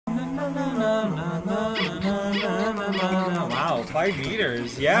Wow, 5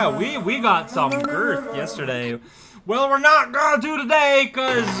 meters. Yeah, we got some girth yesterday. Well, we're not gonna do today,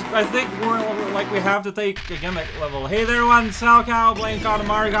 cause I think we have to take a gimmick level. Hey there, one Salcow, Blaine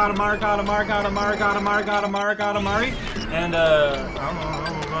Katamari, and I don't know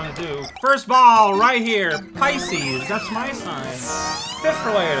what we're gonna do. First ball right here, Pisces. That's my sign. Fish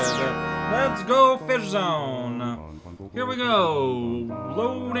related. Let's go fish zone. Here we go.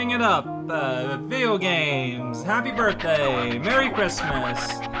 Loading it up. Video games. Happy birthday. Merry Christmas.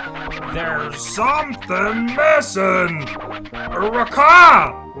 There's something missing.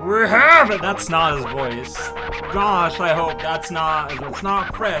 Raka! We have it. That's not his voice. Gosh, I hope it's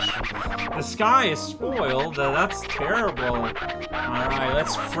not fresh. The sky is spoiled. That's terrible. Alright,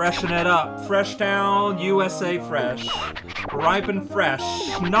 let's freshen it up. Fresh Town, USA fresh. Ripe and fresh.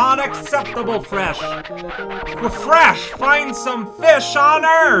 Not acceptable fresh. We're fresh. Find some fish on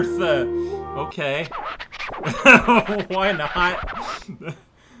Earth. Okay. Why not?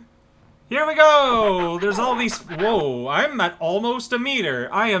 Here we go! There's all these... Whoa, I'm at almost a meter.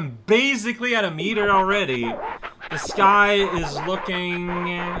 I am basically at a meter already. The sky is looking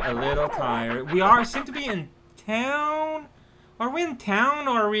a little tired. Seem to be in town? Are we in town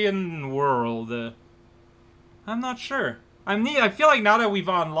or are we in world? I'm not sure. I feel like now that we've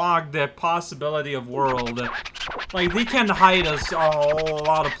unlocked the possibility of world, like, they can hide us a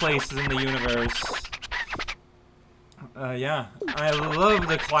lot of places in the universe. Yeah. I love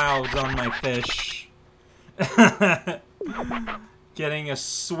the clouds on my fish. Getting a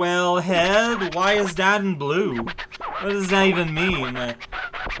swell head? Why is that in blue? What does that even mean?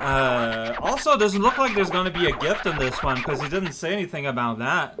 Also, it doesn't look like there's gonna be a gift in this one, because he didn't say anything about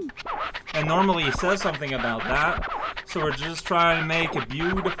that. And normally he says something about that. So we're just trying to make a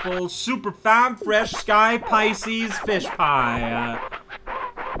beautiful, super fab, fresh sky Pisces fish pie.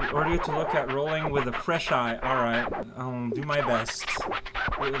 Order to look at rolling with a fresh eye. Alright, I'll do my best.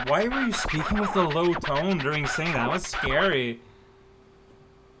 Why were you speaking with a low tone during saying that? That was scary.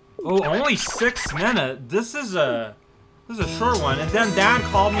 Oh, only 6 minutes. This is a short one. And then Dad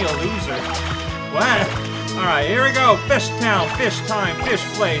called me a loser. What? Alright, here we go. Fish town, fish time, fish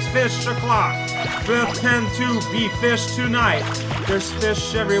place, fish o'clock. Pretend to be fish tonight. There's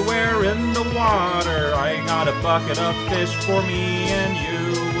fish everywhere in the water. I got a bucket of fish for me and you.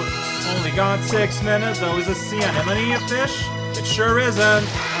 Only got 6 minutes, though. Is a sea anemone a fish? It sure isn't.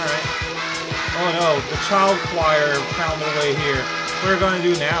 Alright. Oh no, the child choir found their way here. What are we gonna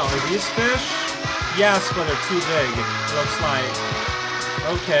do now? Are these fish? Yes, but they're too big, it looks like.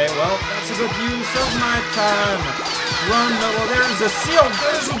 Okay, well, that's a good use of my time. Run, well, there's a seal,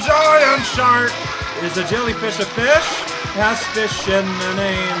 there's a giant shark. Is a jellyfish a fish? It has fish in the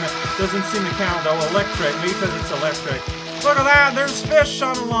name. Doesn't seem to count, though. Electric, maybe because it's electric. Look at that, there's fish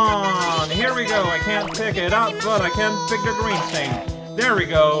on the lawn. Here we go, I can't pick it up, but I can pick the green thing. There we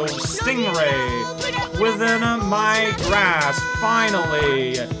go, stingray. Within my grasp,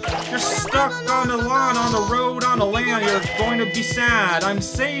 finally. You're stuck on the lawn, on the road, on the land. You're going to be sad. I'm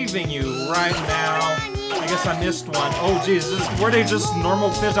saving you right now. I guess I missed one. Oh, geez, were they just normal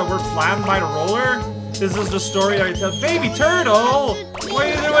fish that were flattened by the roller? This is the story I tell. Baby turtle! What are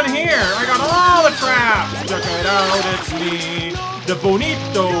you doing here? I got all the traps! Check it out, it's me. The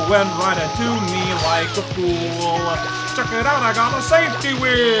bonito went right into me like a fool. Check it out, I got a safety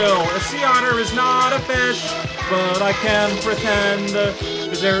wheel. A sea otter is not a fish, but I can pretend.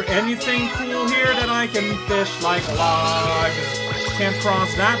 Is there anything cool here that I can fish like logs? Can't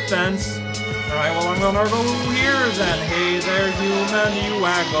cross that fence. Alright, well, I'm gonna go here then. Hey there, human, you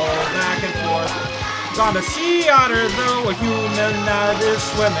waggle back and forth. Got a sea otter, though. A human that is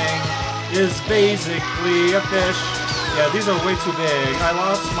swimming is basically a fish. Yeah, these are way too big. I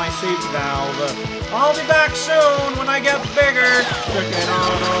lost my safety valve. I'll be back soon when I get bigger. Check it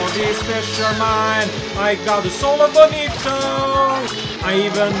out, all these fish are mine. I got the sola bonito. I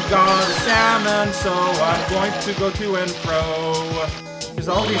even got a salmon, so I'm going to go to and fro. There's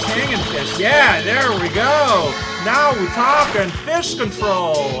all these hanging fish. Yeah, there we go. Now we're talking fish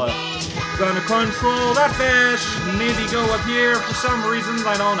control. Gonna control that fish. Maybe go up here for some reasons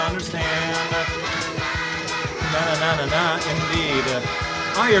I don't understand. Na-na-na-na-na, indeed.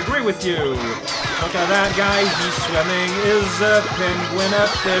 I agree with you. Look at that guy, he's swimming. Is a penguin a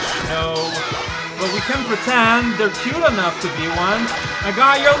fish? No. But we can pretend they're cute enough to be one. I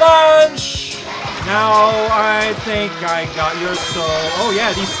got your lunch! Now I think I got your soul. Oh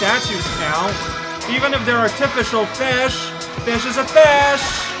yeah, these statues count. Even if they're artificial fish, fish is a fish!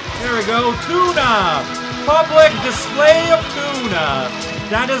 There we go, tuna! Public display of tuna!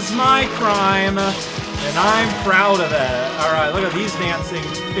 That is my crime. And I'm proud of it. Alright, look at these dancing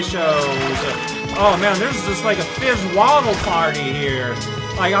fishos. Oh man, there's just like a fish waddle party here.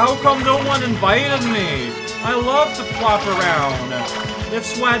 Like, how come no one invited me? I love to flop around.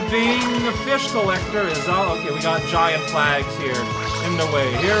 It's what being a fish collector is. Oh, okay, we got giant flags here in the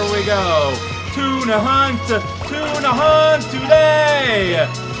way. Here we go. Tuna hunt today.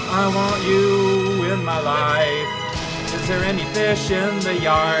 I want you in my life. Is there any fish in the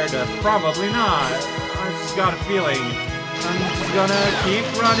yard? Probably not. I just got a feeling. I'm just gonna keep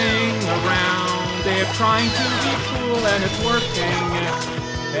running around. They're trying to be cool and it's working.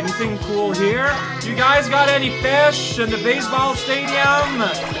 Anything cool here? You guys got any fish in the baseball stadium?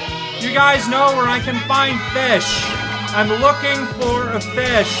 You guys know where I can find fish. I'm looking for a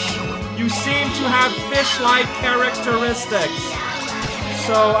fish. You seem to have fish-like characteristics.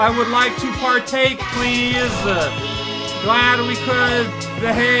 So I would like to partake, please. Glad we could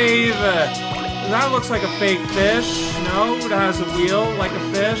behave. That looks like a fake fish. No, it has a wheel like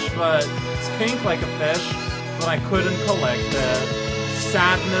a fish, but it's pink like a fish. But I couldn't collect it.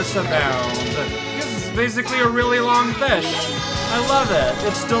 Sadness abounds. This is basically a really long fish. I love it.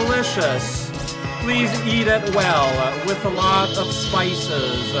 It's delicious. Please eat it well, with a lot of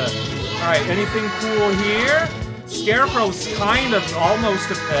spices. Alright, anything cool here? Scarecrow's kind of almost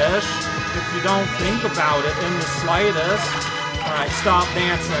a fish, if you don't think about it in the slightest. Alright, stop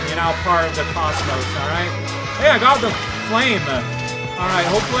dancing. You're now part of the cosmos, alright? Hey, I got the flame. Alright,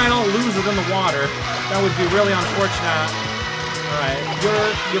 hopefully I don't lose it in the water. That would be really unfortunate. Alright,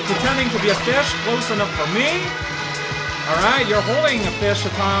 you're pretending to be a fish close enough for me. Alright, you're holding a fish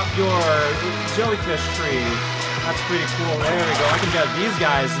atop your jellyfish tree. That's pretty cool. There we go. I can get these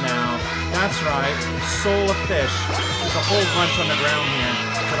guys now. That's right. Soul of fish. There's a whole bunch on the ground here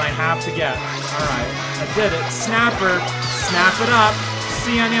that I have to get. Alright, I did it. Snapper. Snap it up.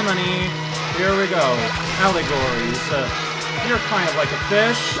 Sea anemone. Here we go. Allegories. You're kind of like a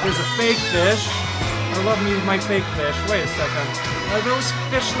fish. There's a fake fish. I love me my fake fish. Wait a second. Are those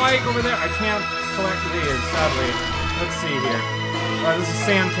fish-like over there? I can't collect these, sadly. Let's see here. This is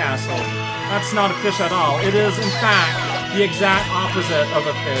sandcastle. That's not a fish at all. It is, in fact, the exact opposite of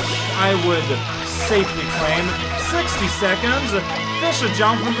a fish. I would safely claim. 60 seconds. Fish are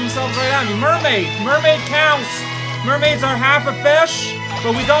jumping themselves right at me. Mermaid! Mermaid counts! Mermaids are half a fish,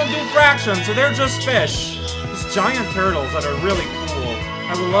 but we don't do fractions, so they're just fish. These giant turtles that are really cool.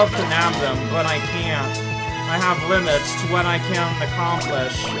 I would love to nab them, but I can't. I have limits to what I can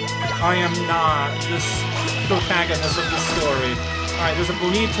accomplish. I am not this protagonist of the story. Alright, there's a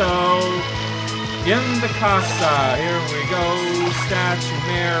bonito in the casa. Here we go. Statue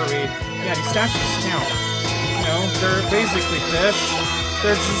Mary. Yeah, these statues count. You know, they're basically fish.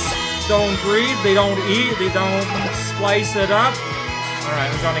 They're just don't breathe, they don't eat, they don't splice it up.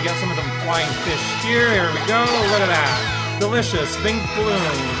 Alright, we're gonna get some of them flying fish here. Here we go. Look at that. Delicious, pink balloon.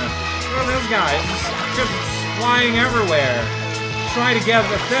 Look at this guy, just flying everywhere. Try to get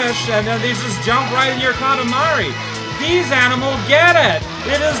the fish, and then they just jump right in your Katamari. These animals get it.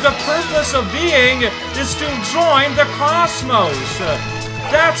 It is the purpose of being is to join the cosmos.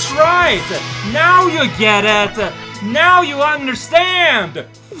 That's right. Now you get it. Now you understand.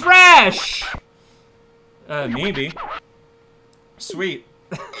 Fresh. Maybe. Sweet.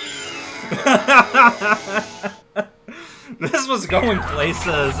 This was going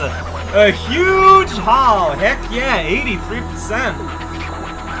places. A huge haul. Heck yeah, 83%.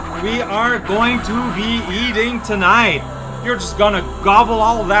 We are going to be eating tonight. You're just gonna gobble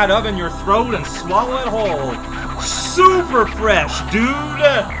all that up in your throat and swallow it whole. Super fresh, dude.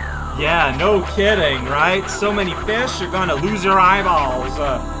 Yeah, no kidding, right? So many fish, you're gonna lose your eyeballs.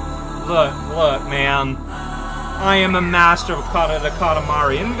 Look, man. I am a master of the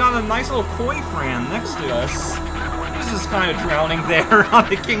Katamari, and we got a nice little koi friend next to us. He's just kind of drowning there on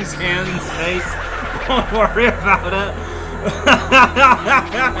the king's hand's face. Don't worry about it.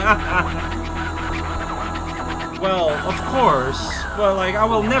 Well, of course, but like, I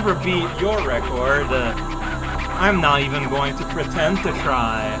will never beat your record. I'm not even going to pretend to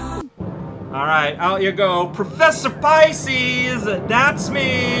try. Alright, out you go. Professor Pisces! That's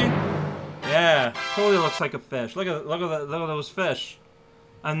me! Yeah, totally looks like a fish. Look at those fish.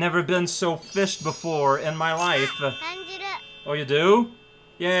 I've never been so fished before in my life. Oh, you do?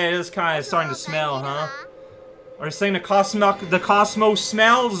 Yeah, it is kind of starting to smell, huh? Are you saying the cosmos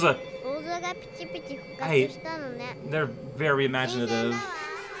smells? Hey, they're very imaginative.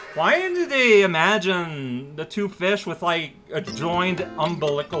 Why did they imagine the two fish with, like, a joined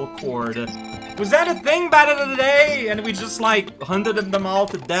umbilical cord? Was that a thing back in the day? And we just, like, hunted them all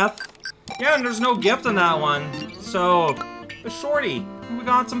to death? Yeah, and there's no gift in that one. So, a shorty. We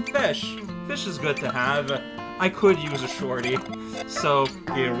got some fish. Fish is good to have. I could use a shorty. So,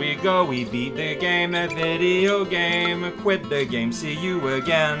 here we go, we beat the game, a video game. Quit the game, see you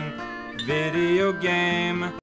again. Video game.